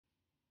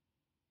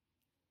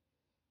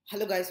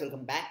Hello guys,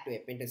 welcome back to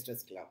Acquaint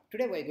Club.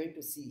 Today we are going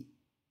to see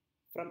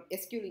from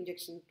SQL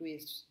injection to a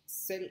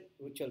shell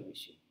virtual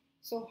machine.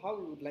 So how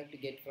we would like to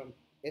get from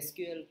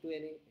SQL to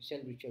a shell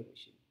virtual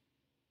machine.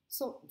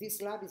 So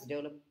this lab is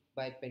developed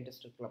by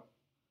Pentester Club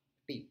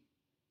team.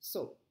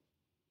 So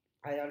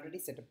I already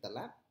set up the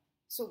lab.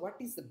 So what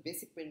is the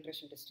basic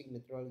penetration testing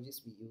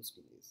methodologies we used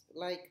in this?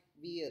 Like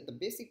the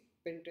basic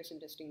penetration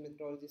testing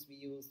methodologies we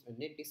used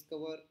net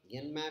discover,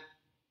 nmap,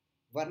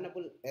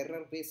 vulnerable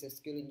error based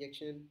SQL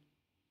injection,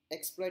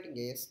 exploiting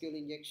a SQL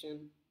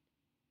injection,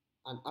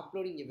 and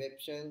uploading a web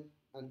shell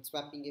and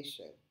swapping a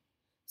shell.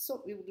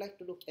 So we would like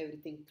to look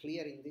everything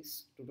clear in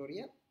this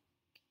tutorial.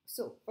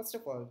 So first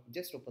of all,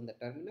 just open the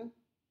terminal,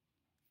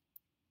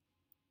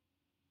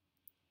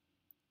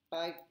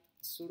 type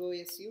sudo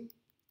su,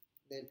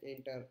 then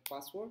enter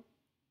password.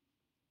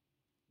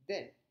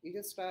 Then you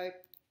just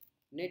type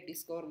net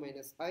discover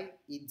minus I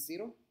is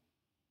 0.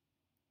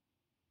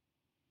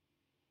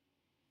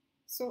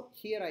 So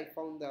here I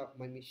found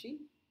my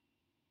machine.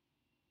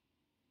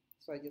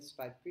 So I just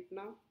type it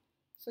now.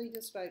 So you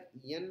just type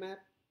nmap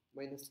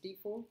minus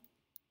t4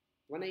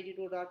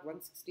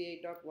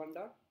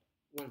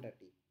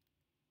 192.168.1.130.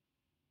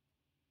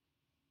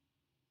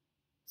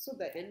 So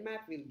the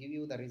nmap will give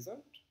you the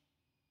result.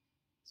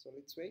 So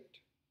let's wait.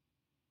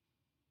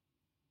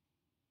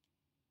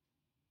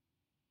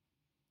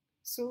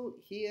 So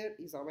here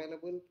is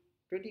available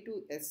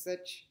 22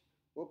 SH,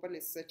 open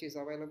SH is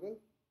available,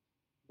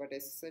 but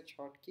SSH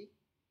hotkey.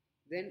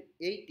 Then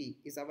 80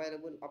 is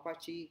available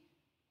Apache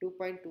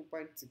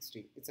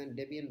 2.2.16. It's an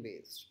Debian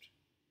based.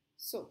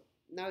 So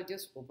now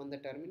just open the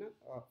terminal,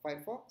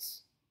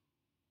 Firefox.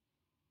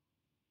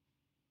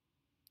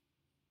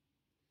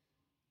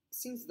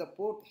 Since the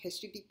port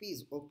HTTP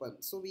is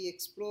open, so we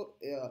explore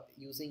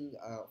using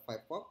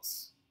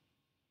Firefox,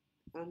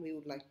 and we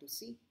would like to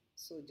see.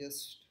 So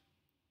just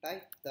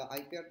type the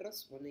IP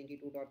address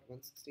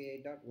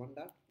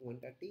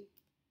 192.168.1.130.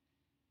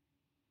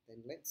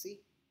 Then let's see.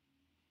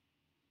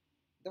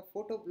 The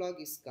photo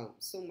blog is come.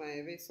 So my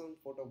away on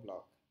photo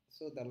blog.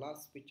 So the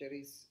last picture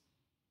is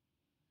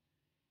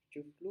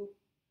Chuflu.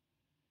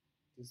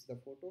 This is the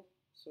photo.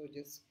 So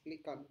just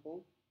click on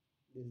home.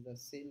 This is the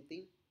same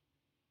thing.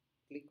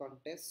 Click on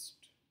test.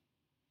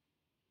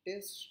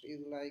 Test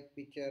is like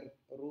picture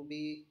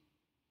Ruby,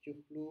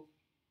 Chuflu.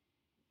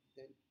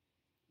 Then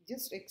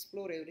just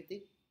explore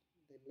everything.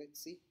 Then let's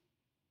see.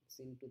 It's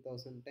in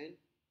 2010.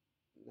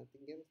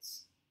 Nothing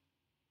else.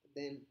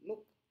 Then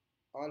look,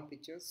 all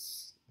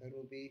pictures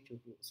Ruby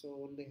Chuflu. So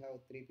only have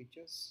 3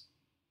 pictures.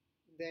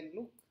 Then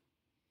look,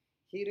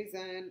 here is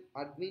an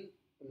admin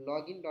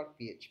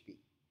login.php.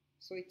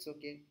 So it's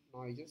okay.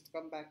 Now I just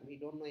come back. We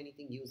don't know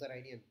anything, user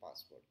ID and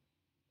password.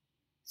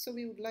 So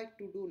we would like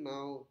to do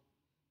now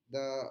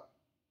the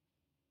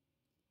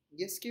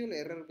SQL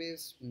error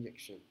based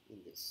injection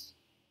in this.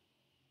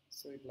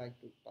 So we'd like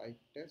to type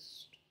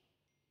test.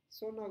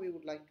 So now we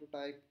would like to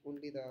type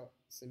only the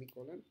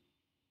semicolon.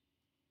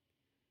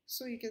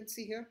 So you can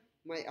see here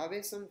my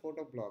away some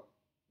photo block.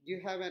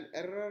 You have an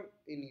error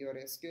in your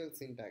SQL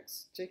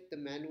syntax. Check the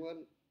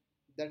manual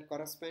that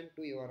correspond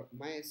to your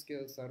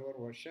MySQL server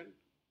version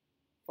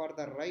for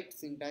the right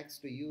syntax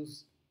to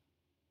use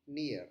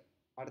near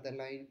at the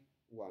line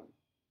 1.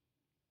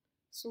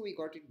 So we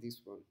got it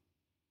this one.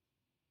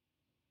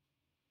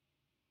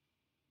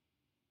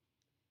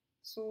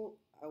 So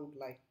I would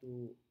like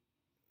to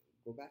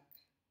go back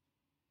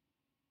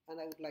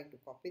and I would like to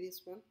copy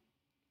this one.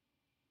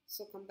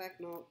 So come back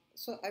now.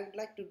 So I would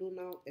like to do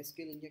now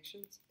SQL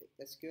injections,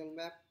 SQL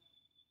map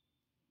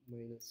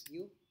minus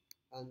u,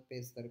 and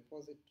paste the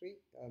repository,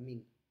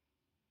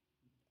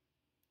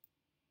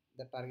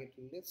 the target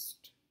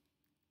list,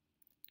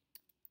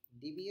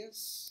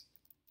 dbs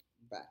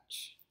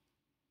batch.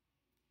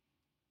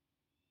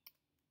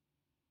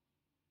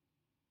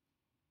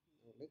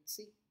 Now let's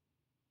see.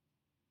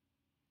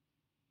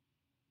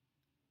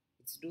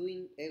 It's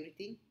doing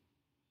everything,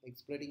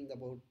 exploring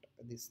about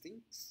these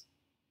things.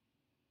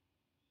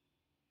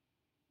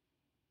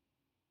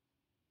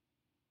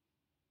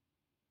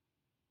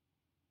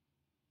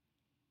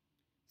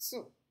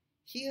 So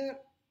here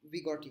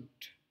we got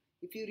it.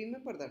 If you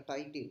remember the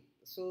title,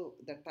 so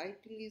the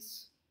title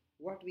is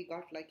what we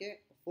got like a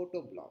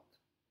photo block.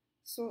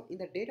 So in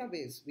the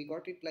database we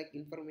got it like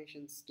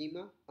information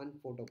schema and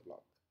photo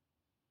block.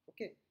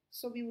 Okay,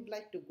 so we would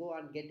like to go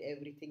and get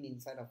everything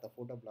inside of the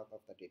photo block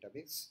of the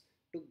database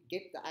to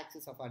get the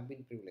access of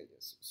admin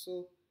privileges.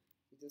 So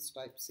you just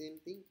type same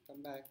thing,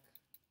 come back,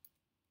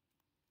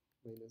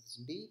 minus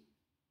d.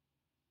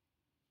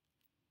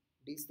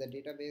 D is the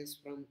database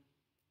from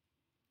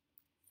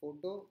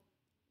photo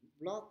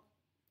block.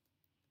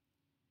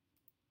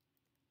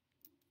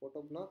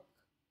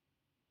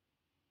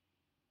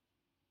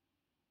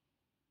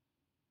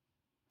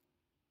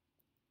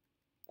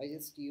 I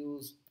just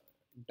use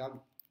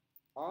dump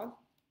all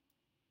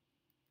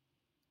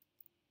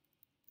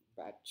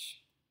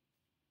batch.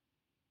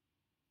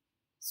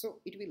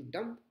 So it will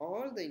dump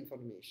all the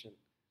information.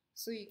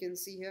 So you can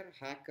see here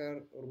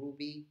hacker,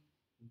 Ruby,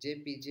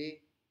 JPJ,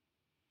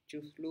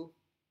 Chuflu,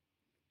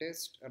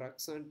 test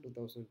Ruxan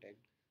 2010.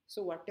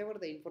 So whatever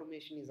the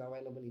information is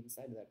available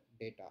inside that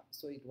data,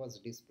 so it was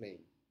displaying.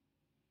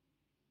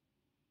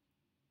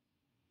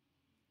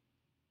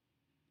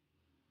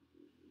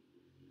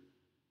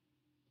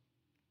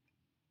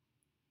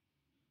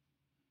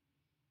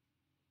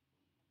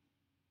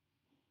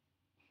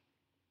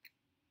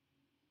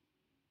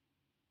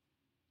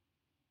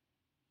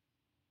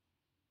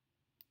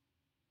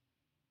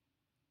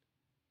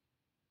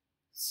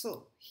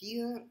 So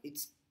here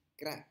it's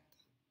cracked.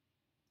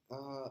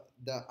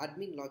 The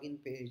admin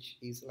login page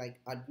is like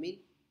admin,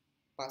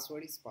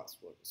 password is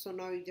password. So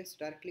now you just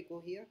directly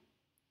go here.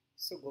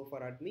 So go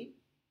for admin.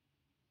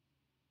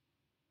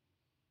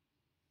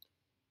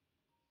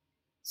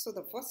 So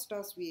the first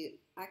task we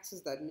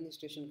access the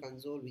administration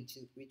console, which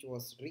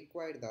was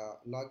required the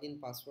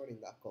login password in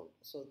the account.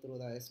 So through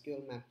the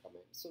SQL map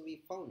command. So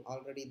we found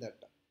already that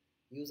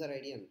user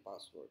ID and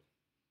password.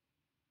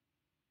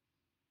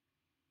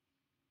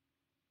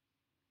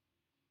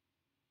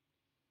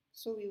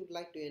 So we would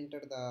like to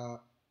enter the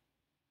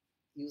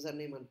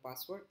username and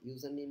password.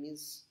 Username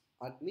is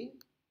admin.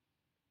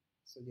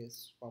 So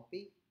just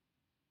copy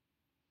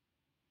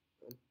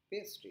and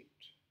paste it.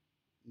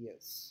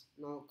 Yes.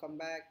 Now come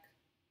back.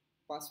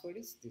 Password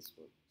is this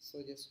one.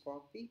 So just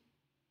copy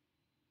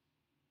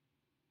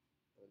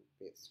and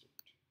paste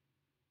it.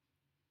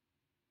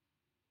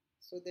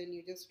 So then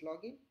you just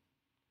log in.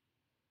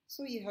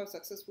 So you have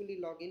successfully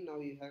logged in. Now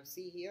you have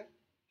see here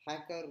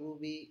hacker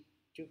ruby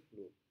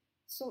chuflu.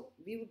 So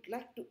we would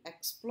like to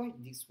exploit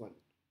this one,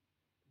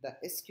 the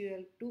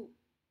SQL2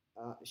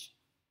 uh,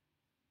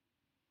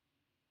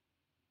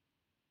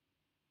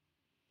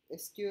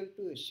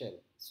 SQL2 shell.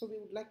 So we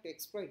would like to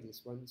exploit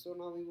this one. So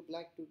now we would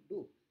like to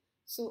do.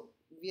 So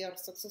we are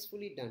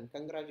successfully done.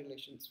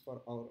 Congratulations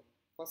for our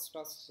first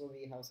task. So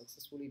we have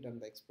successfully done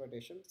the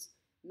exploitations.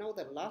 Now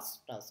the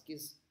last task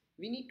is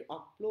we need to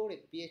upload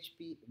a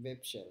PHP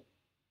web shell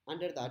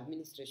under the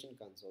administration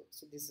console.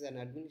 So this is an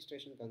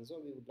administration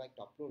console. We would like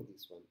to upload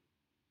this one.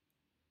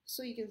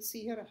 So you can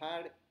see here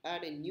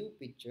add a new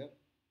picture.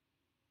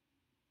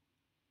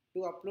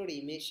 To upload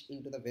image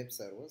into the web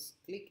servers,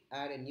 click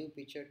add a new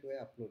picture to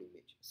a upload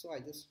image. So I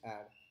just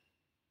add.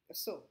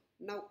 So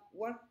now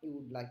what you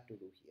would like to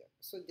do here?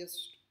 So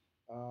just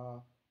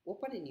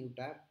open a new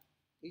tab.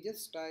 You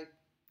just type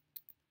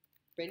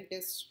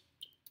pentest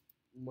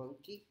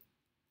monkey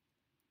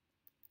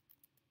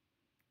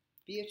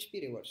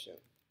PHP reversion.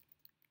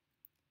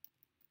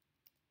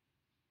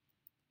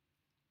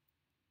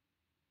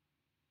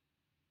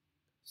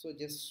 So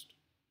just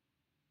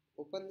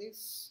open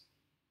this.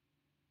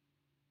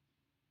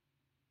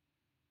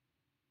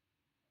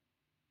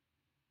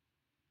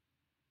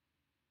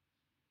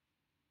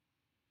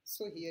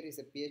 So here is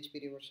a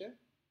PHP reversion.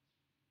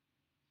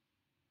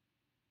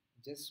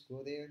 Just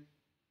go there.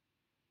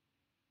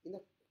 In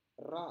the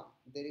raw,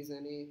 there is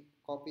a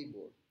copy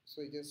board.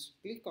 So you just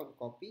click on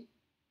copy.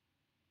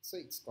 So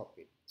it's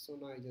copied. So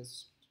now I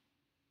just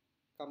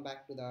come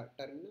back to the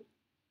terminal.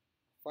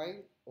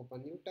 File,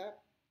 open new tab.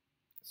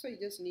 So you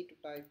just need to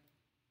type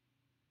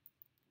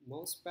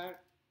mousepad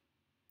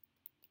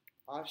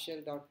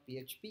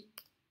rshell.php,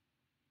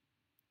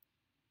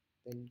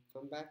 then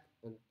come back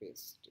and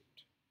paste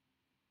it.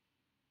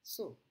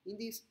 So in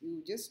this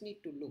you just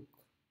need to look,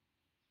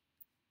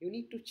 you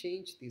need to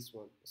change this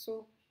one.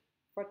 So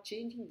for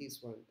changing this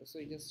one, so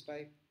you just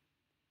type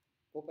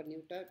open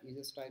new tab, you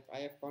just type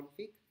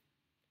ifconfig.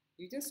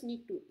 You just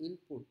need to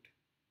input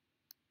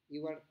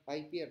your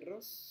IP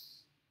address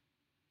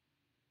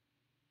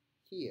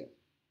here.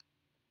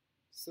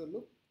 So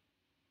look,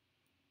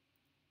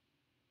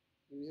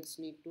 you just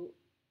need to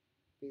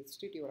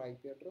paste it your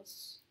IP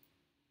address.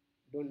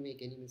 Don't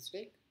make any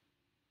mistake.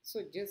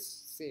 So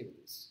just save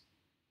this.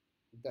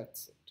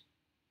 That's it.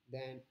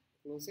 Then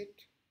close it.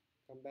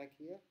 Come back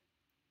here.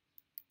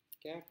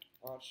 Cat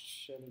or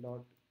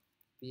shell.php.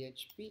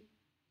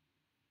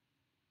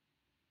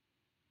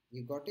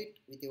 You got it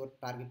with your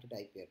targeted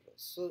IP address.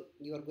 So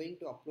you are going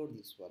to upload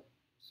this one.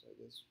 So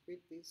just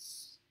quit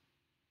this.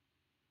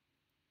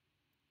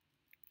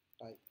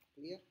 Type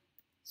clear.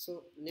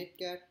 So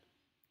netcat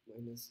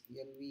minus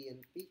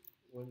lvnp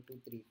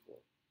 1234.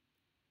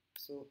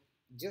 So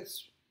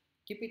just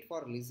keep it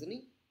for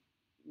listening.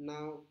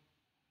 Now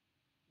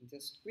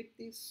just quit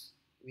this.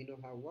 We know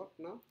how work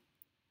now.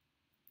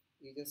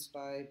 You just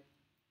type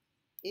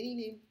any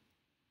name,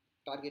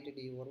 targeted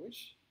your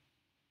wish,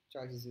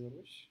 charges your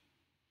wish.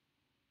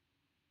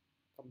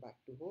 Come back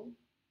to home,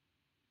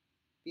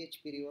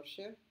 PHP reverse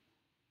shell,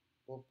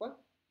 open.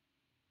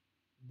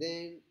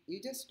 Then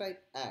you just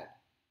type add.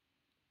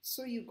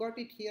 So you got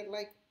it here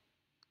like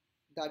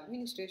the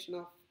administration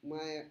of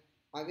my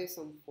away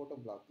some photo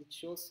block. It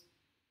shows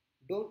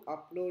don't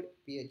upload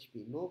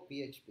PHP, no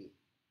PHP.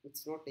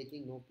 It's not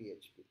taking no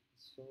PHP.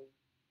 So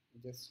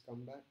just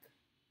come back.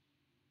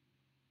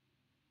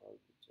 All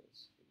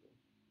pictures.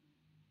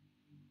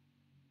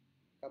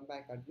 Come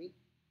back admin.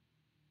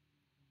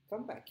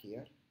 Come back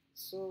here.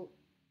 So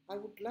I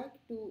would like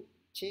to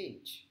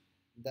change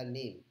the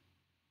name.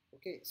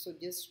 Okay, so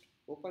just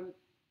open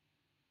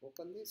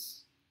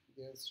this.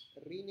 just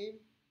rename.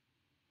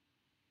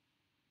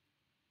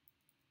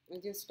 I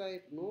just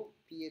type no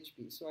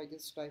PHP, so I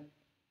just type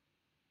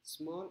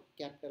small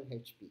capital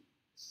HP.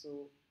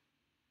 So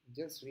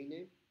just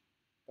rename,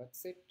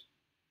 that's it.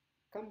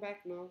 Come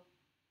back now,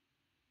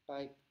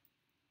 type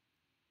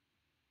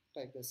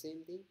type the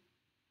same thing,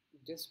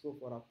 just go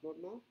for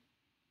upload now.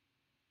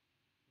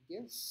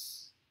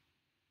 Yes,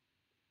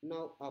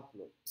 now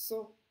upload.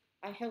 So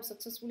I have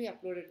successfully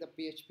uploaded the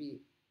PHP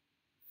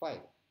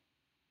file.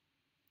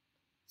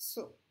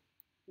 So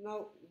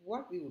now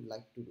what we would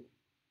like to do,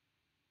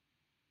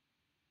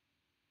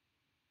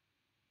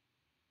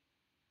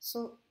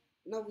 so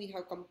now we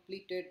have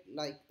completed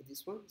like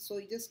this one. So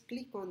you just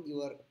click on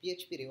your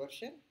PHP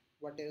reversion,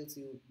 what else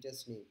you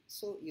just name.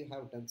 So you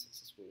have done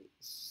successfully.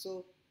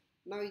 So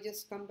now you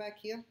just come back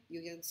here,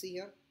 you can see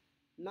here.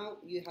 Now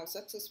you have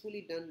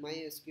successfully done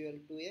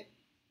MySQL to a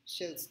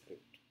shell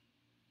script.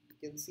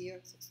 You can see here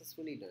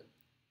successfully done.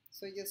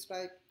 So you just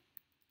type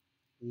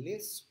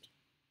list.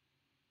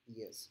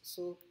 Yes.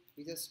 So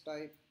we just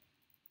type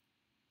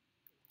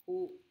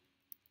who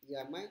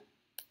am I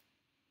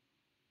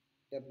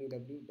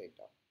www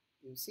data.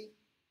 You see,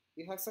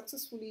 you have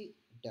successfully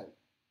done.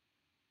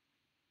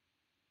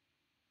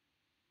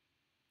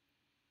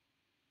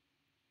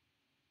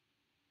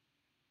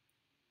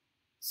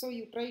 So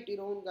you try it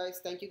your own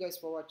guys. Thank you guys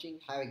for watching.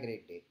 Have a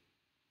great day.